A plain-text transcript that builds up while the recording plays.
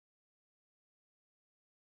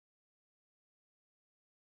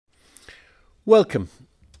Welcome.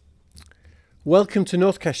 Welcome to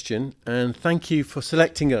North Cestrian, and thank you for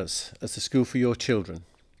selecting us as the school for your children.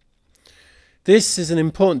 This is an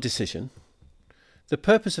important decision. The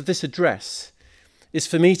purpose of this address is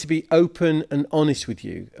for me to be open and honest with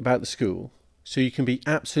you about the school, so you can be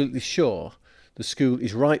absolutely sure the school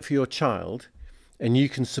is right for your child and you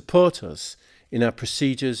can support us in our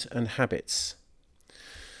procedures and habits.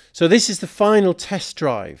 So this is the final test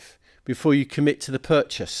drive before you commit to the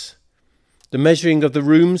purchase. The measuring of the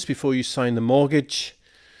rooms before you sign the mortgage,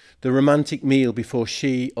 the romantic meal before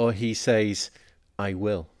she or he says, "I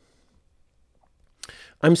will."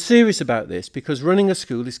 I'm serious about this because running a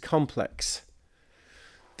school is complex.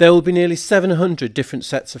 There will be nearly 700 different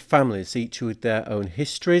sets of families, each with their own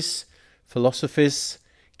histories, philosophies,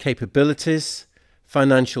 capabilities,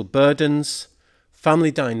 financial burdens,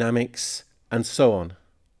 family dynamics, and so on.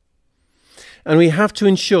 And we have to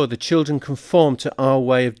ensure the children conform to our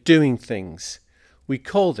way of doing things. We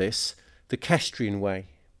call this the Cestrian Way.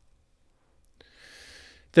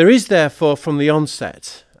 There is therefore from the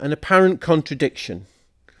onset an apparent contradiction.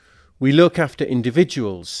 We look after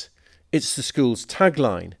individuals. It's the school's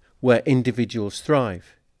tagline, where individuals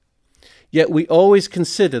thrive. Yet we always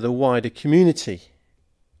consider the wider community.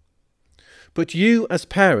 But you as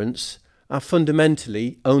parents are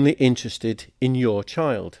fundamentally only interested in your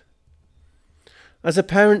child. As a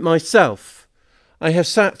parent myself, I have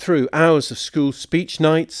sat through hours of school speech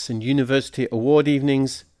nights and university award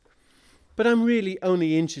evenings, but I'm really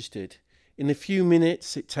only interested in the few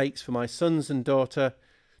minutes it takes for my sons and daughter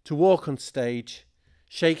to walk on stage,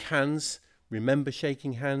 shake hands, remember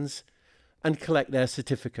shaking hands, and collect their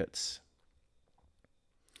certificates.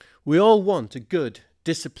 We all want a good,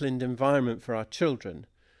 disciplined environment for our children,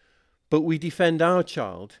 but we defend our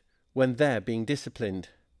child when they're being disciplined.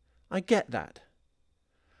 I get that.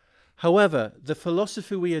 However, the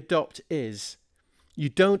philosophy we adopt is, you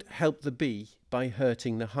don't help the bee by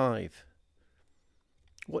hurting the hive.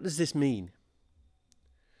 What does this mean?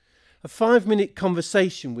 A 5-minute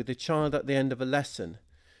conversation with a child at the end of a lesson,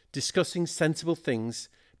 discussing sensible things,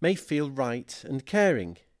 may feel right and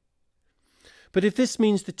caring. But if this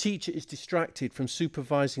means the teacher is distracted from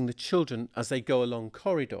supervising the children as they go along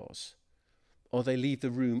corridors, or they leave the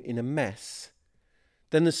room in a mess,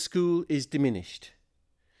 then the school is diminished.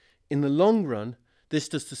 In the long run, this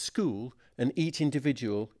does the school and each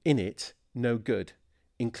individual in it no good,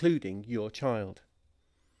 including your child.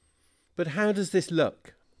 But how does this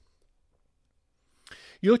look?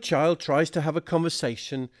 Your child tries to have a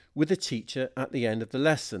conversation with the teacher at the end of the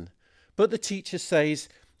lesson, but the teacher says,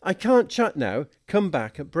 "I can't chat now, come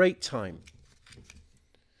back at break time."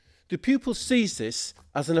 The pupil sees this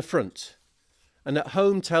as an affront, and at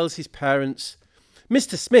home tells his parents,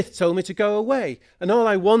 "Mr. Smith told me to go away, and all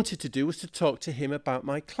I wanted to do was to talk to him about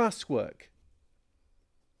my classwork."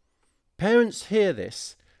 Parents hear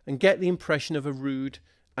this and get the impression of a rude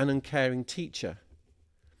and uncaring teacher.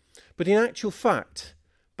 But in actual fact,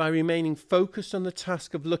 by remaining focused on the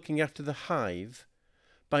task of looking after the hive,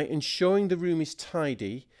 by ensuring the room is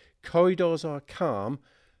tidy, corridors are calm,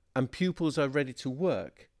 and pupils are ready to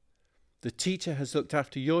work, the teacher has looked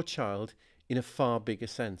after your child in a far bigger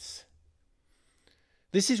sense.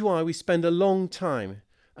 This is why we spend a long time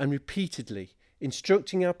and repeatedly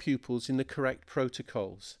instructing our pupils in the correct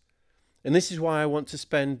protocols. And this is why I want to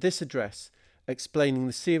spend this address explaining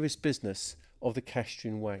the serious business of the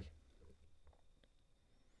Cestrian Way.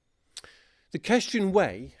 The Cestrian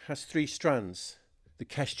Way has 3 strands, the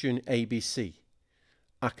Cestrian ABC: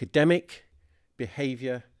 academic,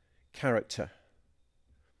 behaviour, character.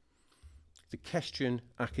 The Cestrian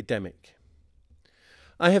academic.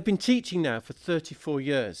 I have been teaching now for 34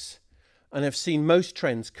 years and have seen most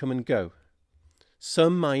trends come and go.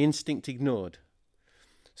 Some my instinct ignored.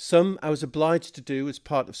 Some I was obliged to do as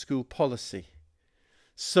part of school policy.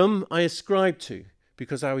 Some I ascribed to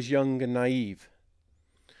because I was young and naive.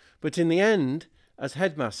 But in the end, as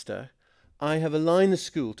headmaster, I have aligned the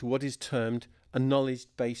school to what is termed a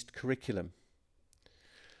knowledge-based curriculum.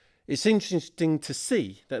 It's interesting to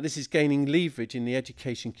see that this is gaining leverage in the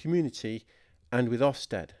education community and with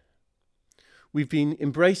Ofsted. We've been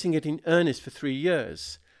embracing it in earnest for 3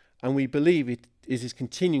 years, and we believe it is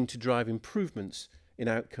continuing to drive improvements in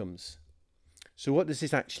outcomes. So what does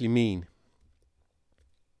this actually mean?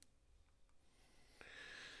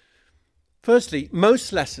 Firstly,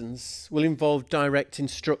 most lessons will involve direct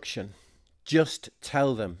instruction. Just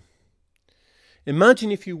tell them. Imagine,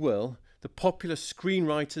 if you will, the popular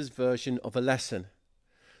screenwriter's version of a lesson.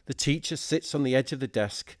 The teacher sits on the edge of the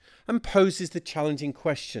desk and poses the challenging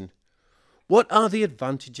question: what are the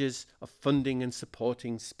advantages of funding and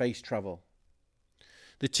supporting space travel?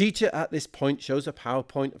 The teacher at this point shows a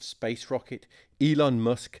PowerPoint of space rocket, Elon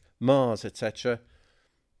Musk, Mars, etc.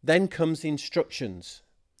 Then comes the instructions.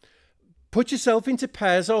 Put yourself into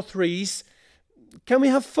pairs or threes. Can we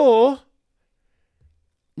have 4?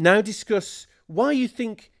 Now discuss why you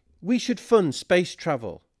think we should fund space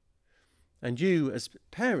travel. And you, as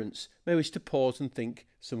parents, may wish to pause and think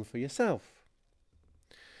some for yourself.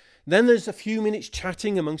 Then there's a few minutes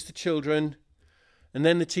chatting amongst the children, and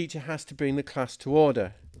then the teacher has to bring the class to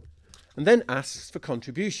order, and then asks for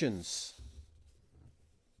contributions.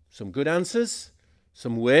 Some good answers,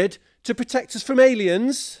 some weird, to protect us from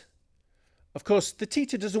aliens. Of course, the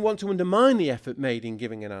teacher doesn't want to undermine the effort made in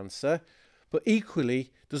giving an answer, but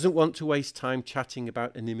equally doesn't want to waste time chatting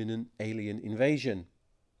about an imminent alien invasion.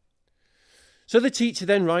 So the teacher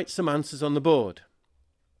then writes some answers on the board,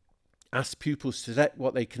 asks pupils to select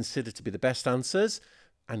what they consider to be the best answers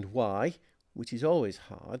and why, which is always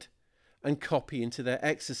hard, and copy into their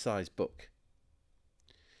exercise book.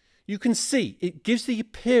 You can see it gives the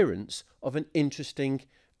appearance of an interesting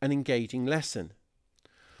and engaging lesson.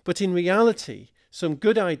 But in reality, some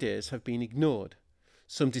good ideas have been ignored.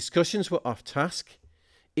 Some discussions were off task.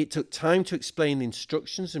 It took time to explain the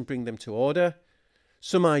instructions and bring them to order.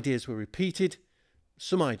 Some ideas were repeated.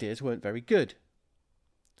 Some ideas weren't very good.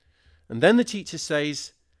 And then the teacher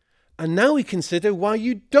says, and now we consider why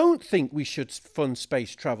you don't think we should fund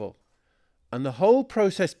space travel. And the whole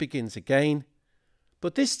process begins again,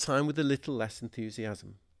 but this time with a little less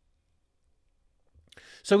enthusiasm.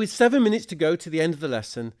 So with 7 minutes to go to the end of the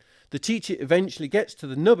lesson, the teacher eventually gets to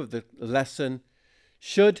the nub of the lesson.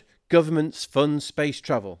 Should governments fund space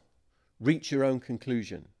travel? Reach your own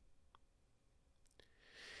conclusion.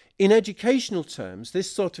 In educational terms,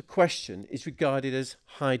 this sort of question is regarded as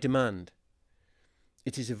high demand.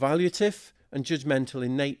 It is evaluative and judgmental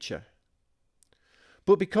in nature.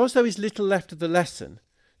 But because there is little left of the lesson,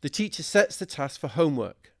 the teacher sets the task for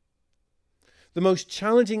homework. The most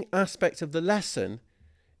challenging aspect of the lesson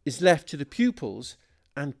is left to the pupils'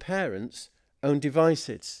 and parents' own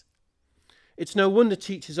devices. It's no wonder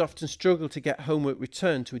teachers often struggle to get homework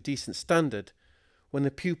returned to a decent standard when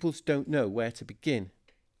the pupils don't know where to begin.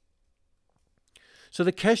 So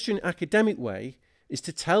the Cestrian academic way is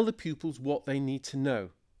to tell the pupils what they need to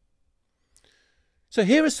know. So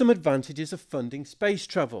here are some advantages of funding space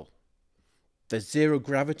travel. There's zero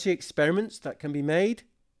gravity experiments that can be made.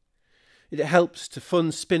 It helps to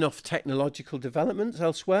fund spin-off technological developments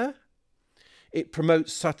elsewhere. It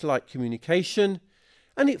promotes satellite communication,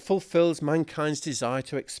 and it fulfills mankind's desire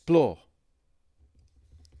to explore.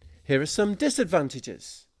 Here are some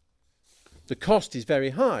disadvantages. The cost is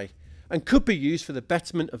very high and could be used for the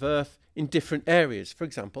betterment of Earth in different areas, for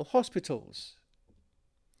example, hospitals.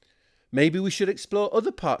 Maybe we should explore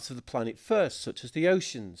other parts of the planet first, such as the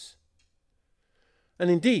oceans. And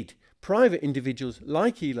indeed, private individuals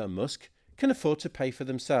like Elon Musk can afford to pay for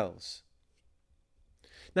themselves.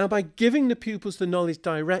 Now, by giving the pupils the knowledge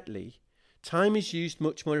directly, time is used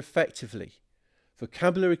much more effectively.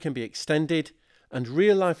 Vocabulary can be extended and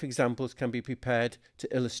real-life examples can be prepared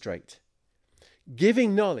to illustrate.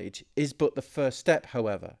 Giving knowledge is but the first step,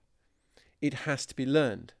 however. It has to be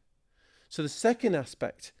learned. So the second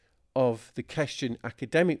aspect of the Cestrian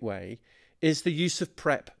academic way is the use of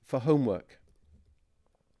prep for homework.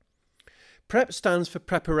 Prep stands for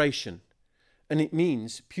preparation, and it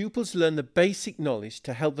means pupils learn the basic knowledge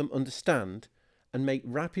to help them understand and make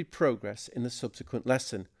rapid progress in the subsequent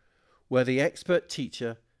lesson, where the expertise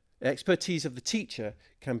of the teacher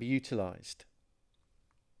can be utilised.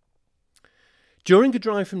 During a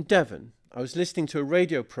drive from Devon, I was listening to a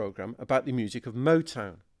radio programme about the music of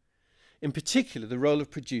Motown, in particular the role of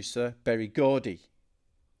producer Berry Gordy.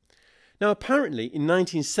 Now apparently in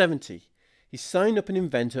 1970 he signed up an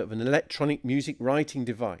inventor of an electronic music writing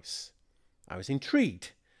device. I was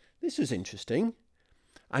intrigued. This was interesting.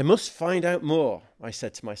 I must find out more, I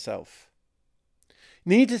said to myself.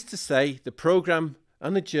 Needless to say, the programme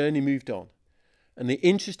and the journey moved on, and the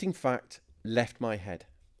interesting fact left my head.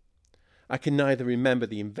 I can neither remember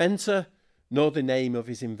the inventor nor the name of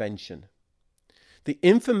his invention. The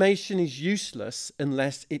information is useless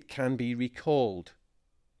unless it can be recalled.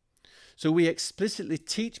 So we explicitly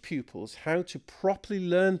teach pupils how to properly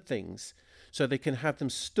learn things so they can have them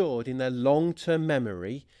stored in their long-term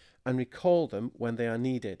memory and recall them when they are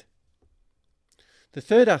needed. The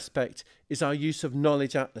third aspect is our use of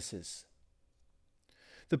knowledge atlases.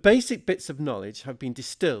 The basic bits of knowledge have been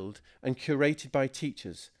distilled and curated by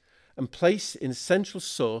teachers and placed in a central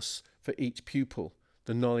source for each pupil,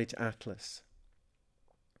 the knowledge atlas.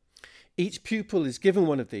 Each pupil is given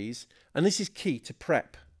one of these, and this is key to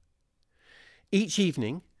prep. Each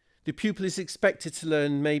evening, the pupil is expected to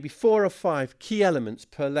learn maybe 4 or 5 key elements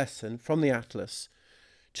per lesson from the atlas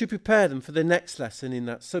to prepare them for the next lesson in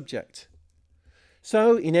that subject.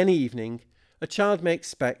 So, in any evening, a child may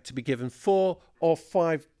expect to be given 4 or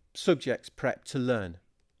 5 subjects prep to learn.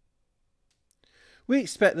 We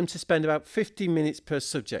expect them to spend about 50 minutes per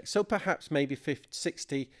subject, so perhaps maybe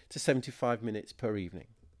 60 to 75 minutes per evening,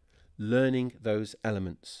 learning those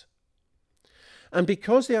elements. And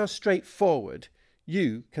because they are straightforward,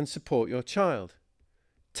 you can support your child.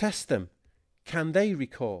 Test them. Can they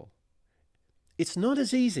recall? It's not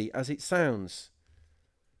as easy as it sounds.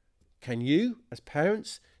 Can you, as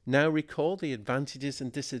parents, now recall the advantages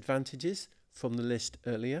and disadvantages from the list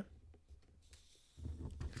earlier?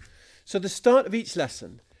 So the start of each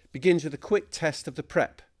lesson begins with a quick test of the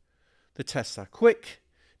prep. The tests are quick,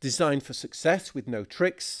 designed for success with no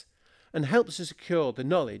tricks, and helps to secure the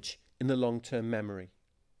knowledge in the long-term memory.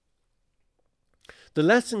 The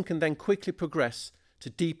lesson can then quickly progress to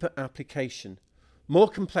deeper application, more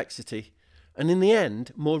complexity, and in the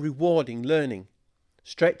end, more rewarding learning,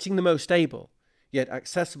 stretching the most able, yet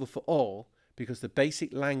accessible for all because the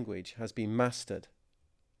basic language has been mastered.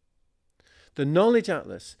 The Knowledge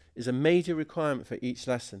Atlas is a major requirement for each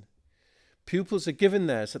lesson. Pupils are given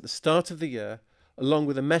theirs at the start of the year, along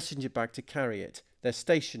with a messenger bag to carry it, their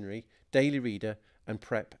stationery, daily reader, and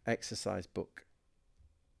prep exercise book.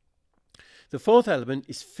 The fourth element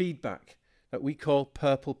is feedback, that we call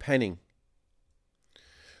purple penning.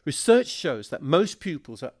 Research shows that most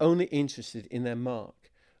pupils are only interested in their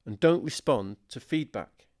mark and don't respond to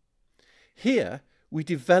feedback. Here, we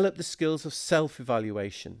develop the skills of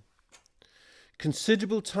self-evaluation.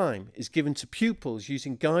 Considerable time is given to pupils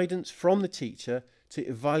using guidance from the teacher to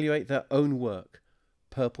evaluate their own work,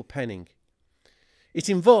 purple penning. It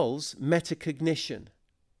involves metacognition.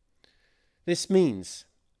 This means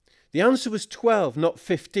the answer was 12, not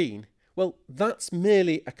 15. Well, that's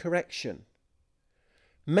merely a correction.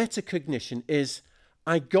 Metacognition is,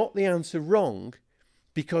 I got the answer wrong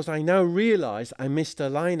because I now realise I missed a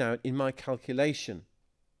line out in my calculation.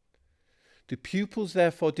 The pupils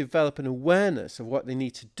therefore develop an awareness of what they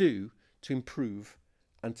need to do to improve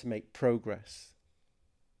and to make progress.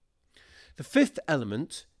 The fifth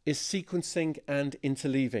element is sequencing and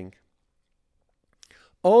interleaving.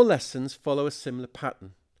 All lessons follow a similar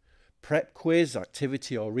pattern: prep, quiz,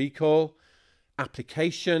 activity or recall,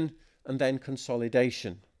 application, and then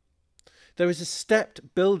consolidation. There is a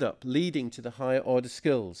stepped build-up leading to the higher order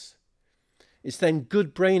skills. It's then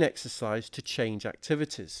good brain exercise to change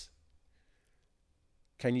activities.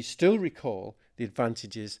 Can you still recall the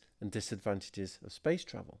advantages and disadvantages of space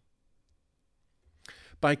travel?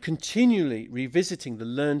 By continually revisiting the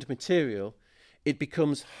learned material, it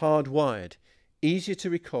becomes hardwired, easier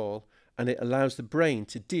to recall, and it allows the brain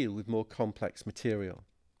to deal with more complex material.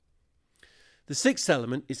 The sixth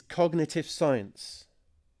element is cognitive science.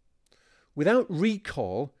 Without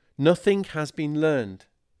recall, nothing has been learned.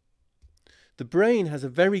 The brain has a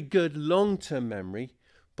very good long-term memory,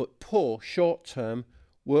 but poor short-term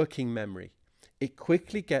working memory. It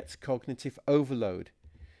quickly gets cognitive overload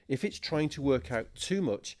if it's trying to work out too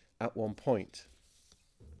much at one point.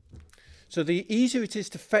 So the easier it is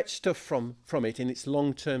to fetch stuff from it in its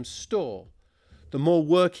long-term store, the more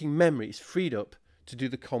working memory is freed up to do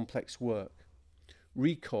the complex work.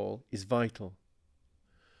 Recall is vital.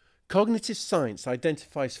 Cognitive science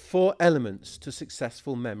identifies 4 elements to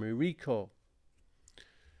successful memory recall.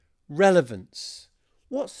 Relevance.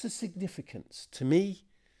 What's the significance to me,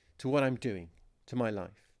 to what I'm doing, to my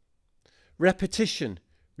life? Repetition.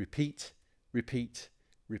 Repeat, repeat,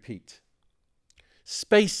 repeat.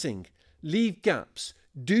 Spacing. Leave gaps.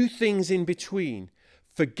 Do things in between,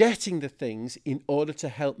 forgetting the things in order to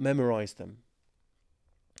help memorize them.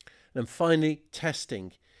 And finally,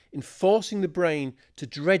 testing. In forcing the brain to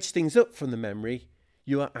dredge things up from the memory,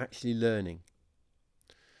 you are actually learning.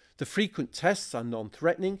 The frequent tests are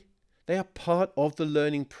non-threatening. They are part of the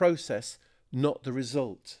learning process, not the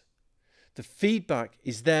result. The feedback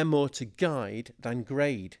is there more to guide than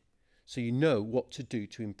grade, so you know what to do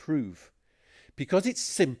to improve. Because it's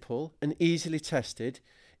simple and easily tested,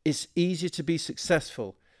 it's easier to be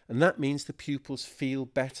successful, and that means the pupils feel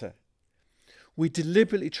better. We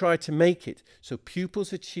deliberately try to make it so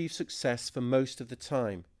pupils achieve success for most of the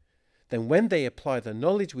time. Then when they apply their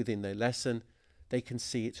knowledge within their lesson, they can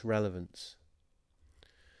see its relevance.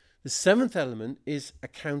 The seventh element is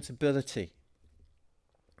accountability.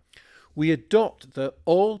 We adopt the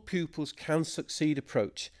all pupils can succeed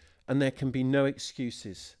approach, and there can be no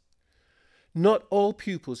excuses. Not all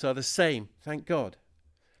pupils are the same, thank God.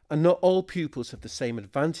 And not all pupils have the same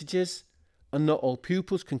advantages, and not all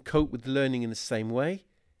pupils can cope with learning in the same way.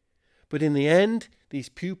 But in the end, these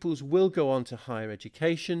pupils will go on to higher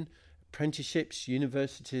education, apprenticeships,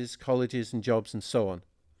 universities, colleges and jobs and so on.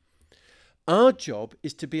 Our job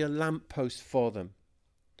is to be a lamppost for them.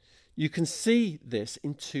 You can see this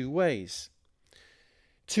in two ways.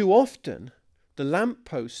 Too often, the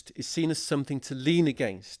lamppost is seen as something to lean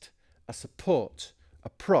against, a support, a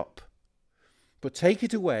prop. But take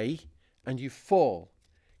it away and you fall,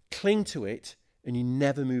 cling to it and you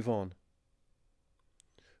never move on.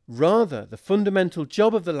 Rather, the fundamental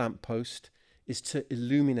job of the lamppost is to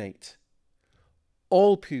illuminate.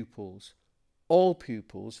 All pupils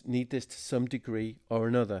need this to some degree or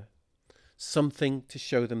another, something to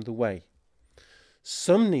show them the way.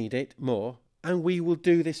 Some need it more, and we will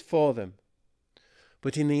do this for them.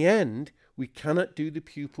 But in the end, we cannot do the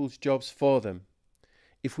pupils' jobs for them.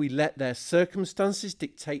 If we let their circumstances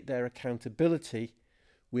dictate their accountability,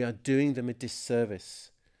 we are doing them a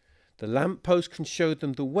disservice. The lamppost can show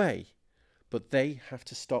them the way, but they have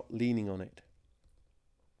to stop leaning on it.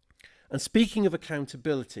 And speaking of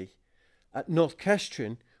accountability, at North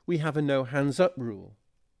Cestrian we have a no hands up rule.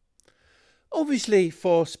 Obviously,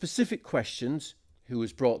 for specific questions, who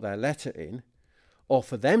has brought their letter in, or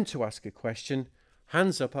for them to ask a question,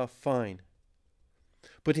 hands up are fine.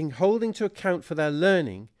 But in holding to account for their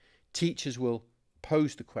learning, teachers will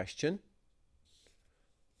pose the question,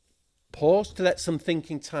 pause to let some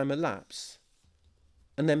thinking time elapse,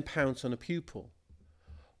 and then pounce on a pupil.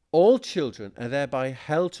 All children are thereby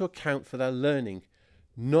held to account for their learning,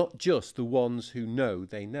 not just the ones who know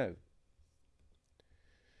they know.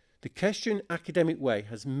 The Cestrian academic way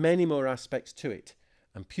has many more aspects to it,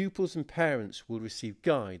 and pupils and parents will receive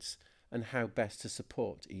guides on how best to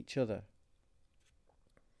support each other.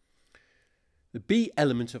 The B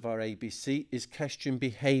element of our ABC is Cestrian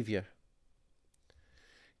behaviour.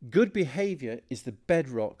 Good behaviour is the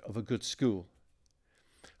bedrock of a good school.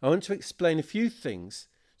 I want to explain a few things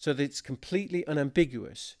so that it's completely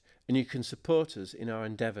unambiguous and you can support us in our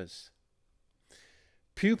endeavours.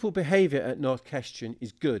 Pupil behaviour at North Cestrian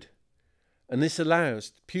is good, and this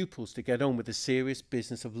allows pupils to get on with the serious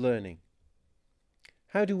business of learning.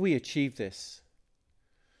 How do we achieve this?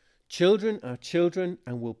 Children are children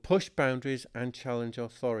and will push boundaries and challenge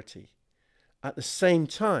authority, at the same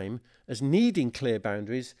time as needing clear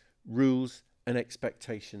boundaries, rules and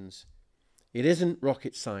expectations. It isn't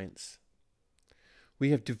rocket science.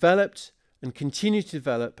 We have developed and continue to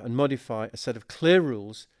develop and modify a set of clear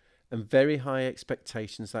rules and very high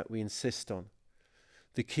expectations that we insist on.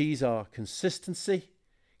 The keys are consistency,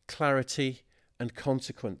 clarity and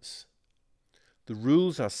consequence. The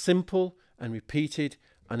rules are simple and repeated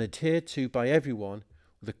and adhered to by everyone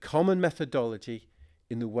with a common methodology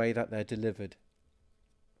in the way that they're delivered.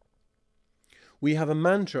 We have a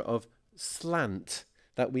mantra of slant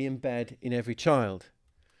that we embed in every child.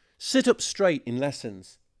 Sit up straight in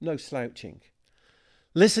lessons, no slouching.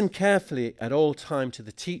 Listen carefully at all time to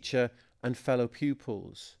the teacher and fellow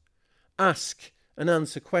pupils. Ask and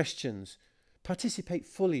answer questions. Participate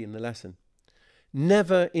fully in the lesson.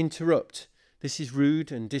 Never interrupt. This is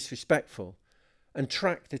rude and disrespectful. And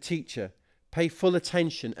track the teacher. Pay full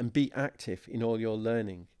attention and be active in all your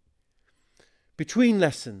learning. Between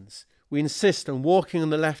lessons, we insist on walking on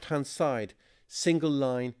the left-hand side, single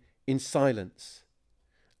line, in silence.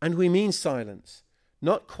 And we mean silence,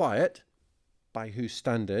 not quiet, by whose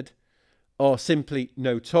standard, or simply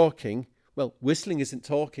no talking. Well, whistling isn't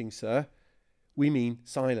talking, sir. We mean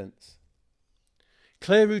silence.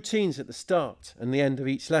 Clear routines at the start and the end of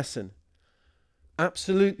each lesson.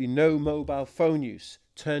 Absolutely no mobile phone use,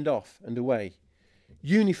 turned off and away.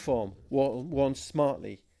 Uniform worn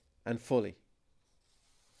smartly and fully.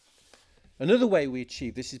 Another way we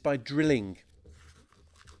achieve this is by drilling.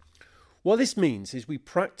 What this means is we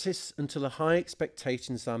practice until the high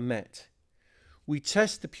expectations are met. We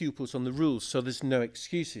test the pupils on the rules so there's no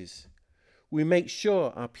excuses. We make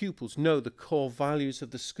sure our pupils know the core values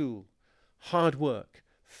of the school: hard work,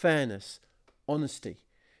 fairness, honesty,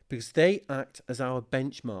 because they act as our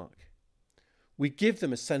benchmark. We give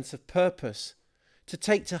them a sense of purpose, to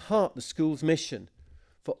take to heart the school's mission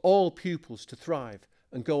for all pupils to thrive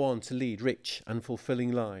and go on to lead rich and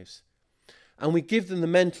fulfilling lives. And we give them the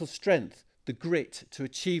mental strength, the grit to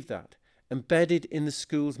achieve that, embedded in the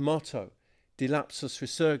school's motto, De lapsus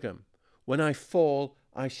resurgam, when I fall,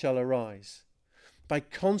 I shall arise. By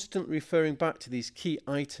constantly referring back to these key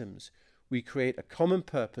items, we create a common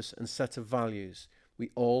purpose and set of values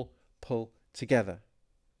we all pull together.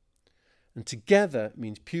 And together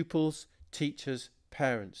means pupils, teachers,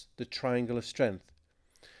 parents, the triangle of strength.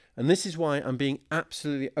 And this is why I'm being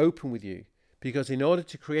absolutely open with you, because in order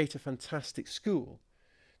to create a fantastic school,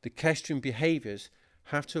 the Cestrian behaviours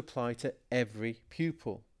have to apply to every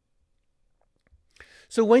pupil.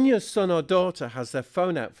 So when your son or daughter has their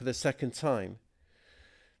phone out for the second time,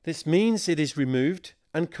 this means it is removed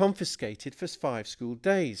and confiscated for 5 school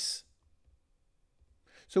days.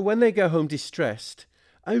 So when they go home distressed,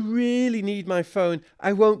 I really need my phone,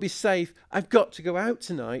 I won't be safe, I've got to go out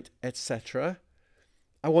tonight, etc.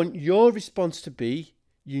 I want your response to be,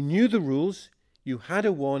 you knew the rules, you had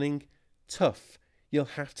a warning, tough, you'll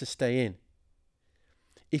have to stay in.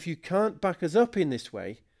 If you can't back us up in this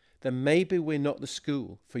way, then maybe we're not the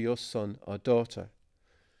school for your son or daughter.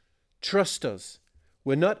 Trust us,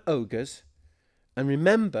 we're not ogres, and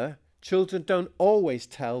remember, children don't always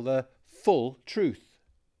tell the full truth.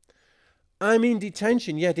 I'm in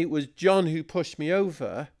detention, yet it was John who pushed me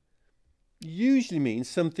over, usually means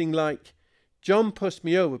something like, John pushed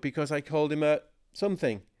me over because I called him a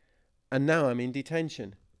something, and now I'm in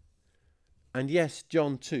detention. And yes,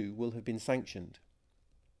 John too will have been sanctioned.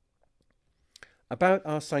 About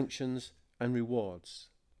our sanctions and rewards.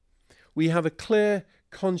 We have a clear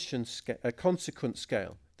consequence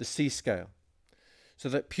scale, the C scale, so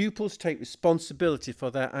that pupils take responsibility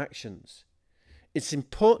for their actions. It's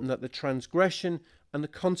important that the transgression and the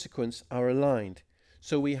consequence are aligned,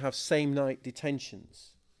 so we have same-night detentions.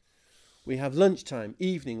 We have lunchtime,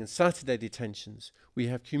 evening and Saturday detentions. We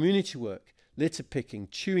have community work, litter picking,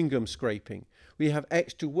 chewing gum scraping. We have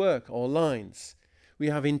extra work or lines. We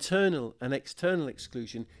have internal and external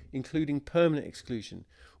exclusion, including permanent exclusion.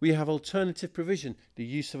 We have alternative provision, the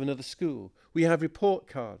use of another school. We have report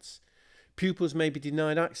cards. Pupils may be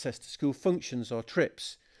denied access to school functions or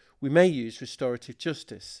trips. We may use restorative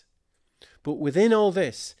justice. But within all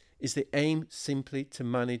this is the aim simply to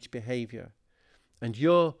manage behaviour, and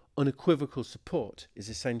your unequivocal support is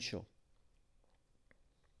essential.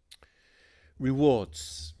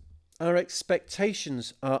 Rewards. Our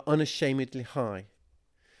expectations are unashamedly high.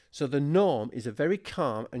 So the norm is a very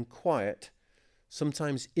calm and quiet,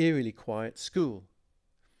 sometimes eerily quiet school.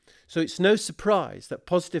 So it's no surprise that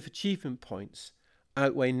positive achievement points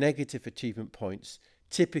outweigh negative achievement points,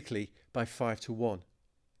 typically by 5 to 1.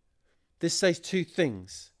 This says 2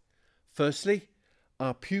 things. Firstly,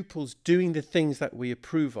 are pupils doing the things that we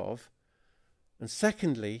approve of? And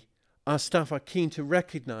secondly, our staff are keen to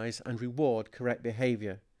recognise and reward correct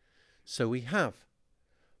behaviour. So we have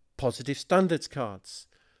positive standards cards,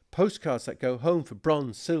 postcards that go home for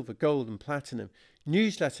bronze, silver, gold and platinum,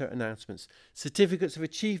 newsletter announcements, certificates of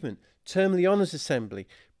achievement, termly honours assembly,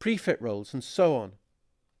 prefect roles and so on.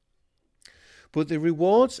 But the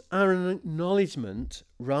rewards are an acknowledgement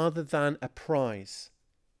rather than a prize.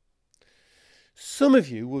 Some of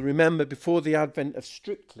you will remember before the advent of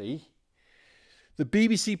Strictly, the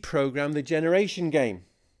BBC programme The Generation Game,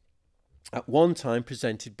 at one time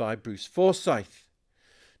presented by Bruce Forsyth.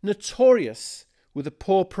 Notorious were the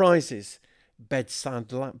poor prizes,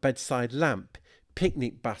 bedside lamp,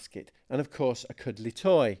 picnic basket, and of course a cuddly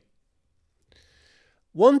toy.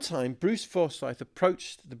 One time Bruce Forsyth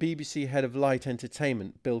approached the BBC head of light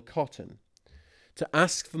entertainment, Bill Cotton, to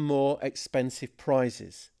ask for more expensive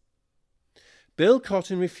prizes. Bill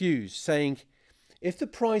Cotton refused, saying if the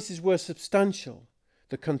prizes were substantial,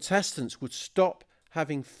 the contestants would stop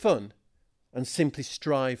having fun and simply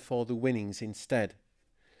strive for the winnings instead,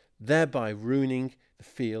 thereby ruining the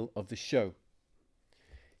feel of the show.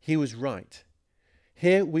 He was right.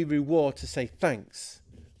 Here we reward to say thanks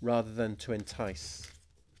rather than to entice.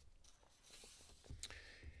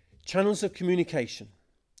 Channels of communication.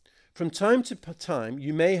 From time to time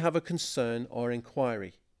you may have a concern or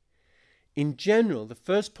inquiry. In general, the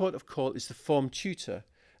first port of call is the form tutor,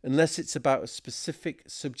 unless it's about a specific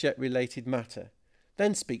subject-related matter.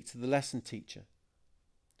 Then speak to the lesson teacher.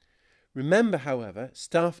 Remember, however,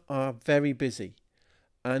 staff are very busy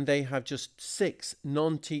and they have just 6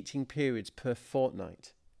 non-teaching periods per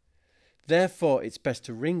fortnight. Therefore, it's best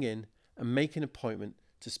to ring in and make an appointment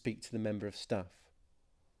to speak to the member of staff.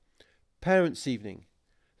 Parents' evening.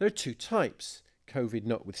 There are 2 types, COVID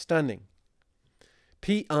notwithstanding.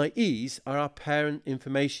 PIEs are our parent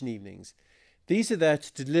information evenings. These are there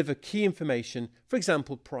to deliver key information, for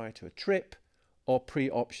example, prior to a trip or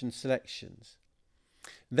pre-option selections.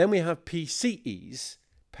 Then we have PCEs,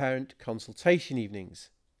 parent consultation evenings.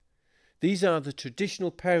 These are the traditional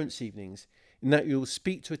parents' evenings in that you will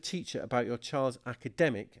speak to a teacher about your child's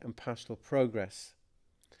academic and pastoral progress.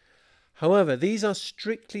 However, these are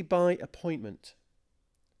strictly by appointment.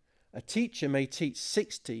 A teacher may teach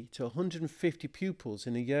 60 to 150 pupils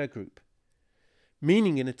in a year group,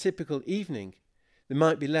 meaning in a typical evening there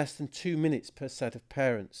might be less than 2 minutes per set of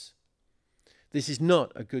parents. This is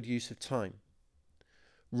not a good use of time.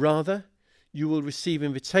 Rather, you will receive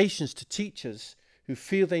invitations to teachers who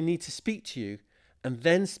feel they need to speak to you, and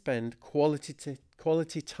then spend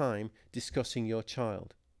quality time discussing your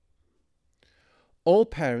child. All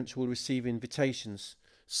parents will receive invitations.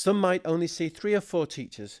 Some might only see 3 or 4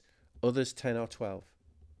 teachers, others 10 or 12.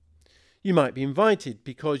 You might be invited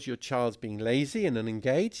because your child's being lazy and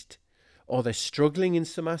unengaged, or they're struggling in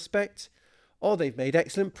some aspect, or they've made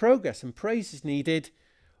excellent progress and praise is needed,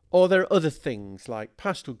 or there are other things like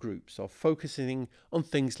pastoral groups or focusing on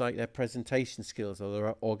things like their presentation skills or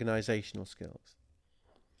their organisational skills.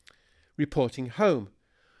 Reporting home.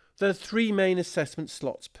 There are 3 main assessment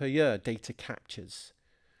slots per year, data captures,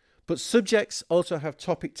 but subjects also have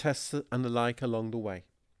topic tests and the like along the way.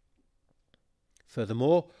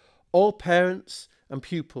 Furthermore, all parents and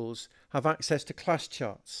pupils have access to class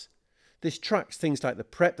charts. This tracks things like the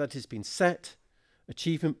prep that has been set,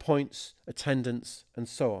 achievement points, attendance, and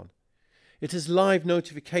so on. It has live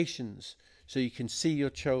notifications so you can see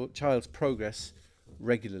your child's progress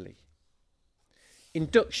regularly.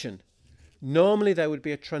 Induction. Normally there would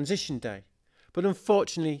be a transition day, but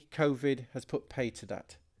unfortunately COVID has put pay to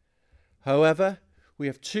that. However, we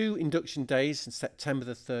have 2 induction days in September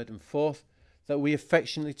the 3rd and 4th that we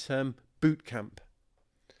affectionately term boot camp.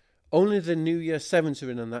 Only the new year 7s are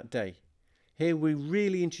in on that day. Here we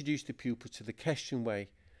really introduce the pupils to the Cestrian Way,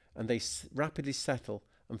 and they rapidly settle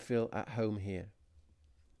and feel at home here.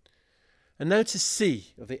 And now to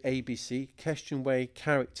C of the ABC, Cestrian Way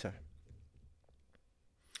character.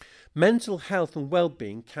 Mental health and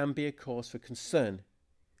well-being can be a cause for concern.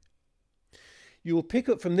 You will pick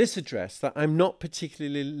up from this address that I'm not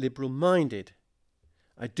particularly liberal-minded.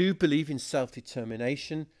 I do believe in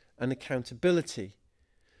self-determination and accountability,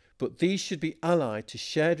 but these should be allied to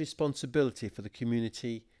shared responsibility for the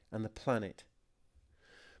community and the planet.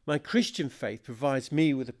 My Christian faith provides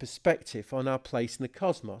me with a perspective on our place in the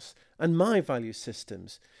cosmos and my value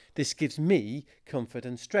systems. This gives me comfort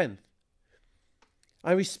and strength.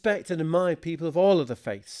 I respect and admire people of all other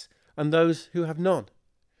faiths and those who have none.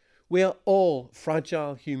 We are all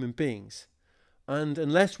fragile human beings, and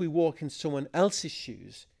unless we walk in someone else's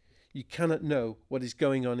shoes, you cannot know what is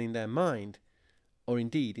going on in their mind or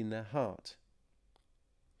indeed in their heart.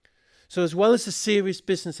 So as well as the serious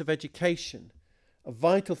business of education, a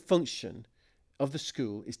vital function of the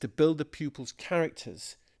school is to build the pupils'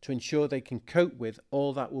 characters to ensure they can cope with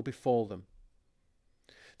all that will befall them.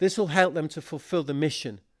 This will help them to fulfill the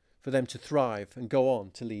mission for them to thrive and go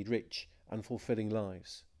on to lead rich and fulfilling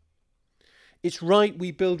lives. It's right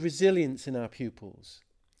we build resilience in our pupils.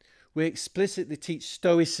 We explicitly teach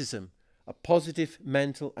stoicism, a positive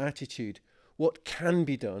mental attitude, what can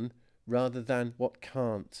be done rather than what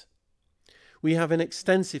can't. We have an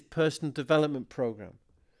extensive personal development program.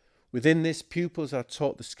 Within this, pupils are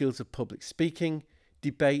taught the skills of public speaking,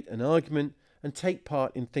 debate and argument, and take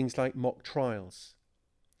part in things like mock trials.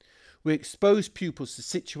 We expose pupils to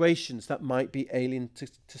situations that might be alien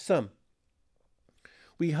to some.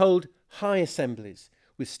 We hold high assemblies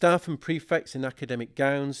with staff and prefects in academic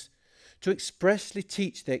gowns to expressly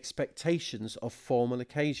teach the expectations of formal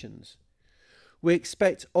occasions. We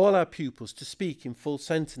expect all our pupils to speak in full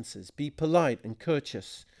sentences, be polite and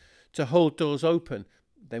courteous, to hold doors open,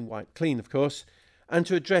 then wiped clean of course, and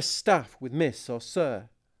to address staff with Miss or Sir.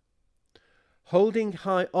 Holding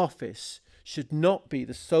high office should not be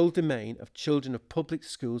the sole domain of children of public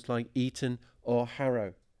schools like Eton or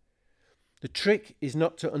Harrow. The trick is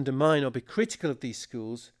not to undermine or be critical of these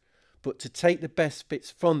schools, but to take the best bits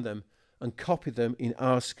from them and copy them in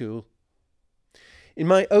our school. In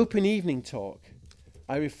my open evening talk,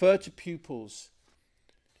 I refer to pupils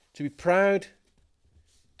to be proud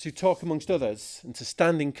to talk amongst others and to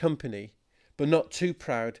stand in company, but not too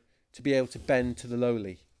proud to be able to bend to the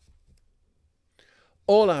lowly.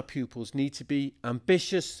 All our pupils need to be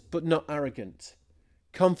ambitious but not arrogant,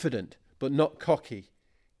 confident but not cocky,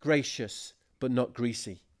 gracious but not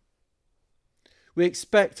greasy. We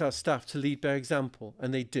expect our staff to lead by example,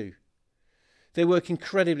 and they do. They work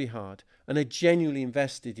incredibly hard and are genuinely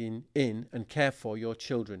invested in and care for your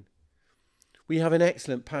children. We have an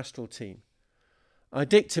excellent pastoral team. Our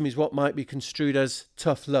dictum is what might be construed as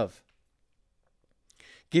tough love.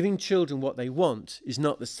 Giving children what they want is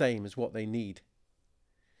not the same as what they need.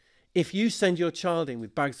 If you send your child in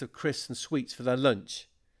with bags of crisps and sweets for their lunch,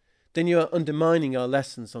 then you are undermining our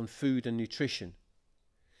lessons on food and nutrition.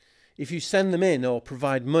 If you send them in or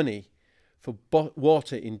provide money for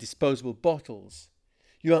water in disposable bottles,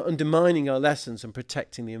 you are undermining our lessons on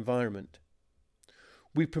protecting the environment.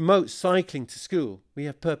 We promote cycling to school. We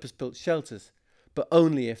have purpose-built shelters, but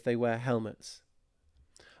only if they wear helmets.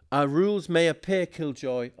 Our rules may appear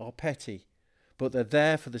killjoy or petty, but they're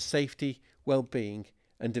there for the safety, well-being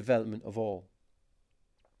and development of all.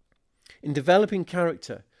 In developing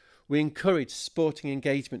character, we encourage sporting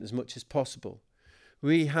engagement as much as possible.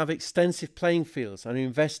 We have extensive playing fields and are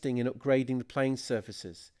investing in upgrading the playing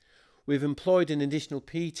surfaces. We've employed an additional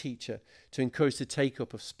PE teacher to encourage the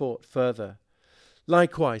take-up of sport further.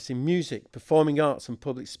 Likewise, in music, performing arts and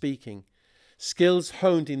public speaking, skills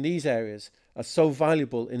honed in these areas are so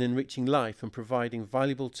valuable in enriching life and providing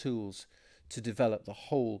valuable tools to develop the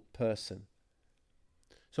whole person.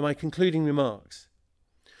 So my concluding remarks.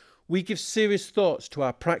 We give serious thoughts to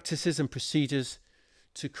our practices and procedures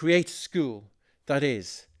to create a school that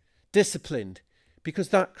is disciplined, because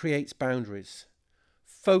that creates boundaries;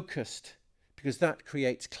 focused, because that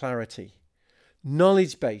creates clarity;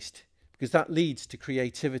 knowledge-based, because that leads to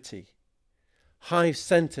creativity;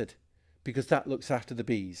 hive-centered, because that looks after the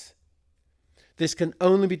bees. This can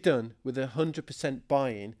only be done with 100%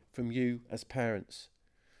 buy-in from you as parents.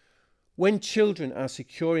 When children are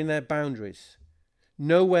secure in their boundaries,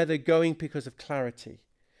 know where they're going because of clarity,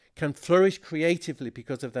 can flourish creatively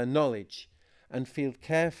because of their knowledge, and feel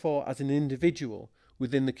cared for as an individual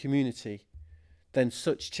within the community, then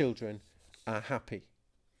such children are happy.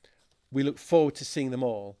 We look forward to seeing them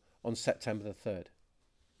all on September the 3rd.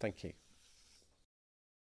 Thank you.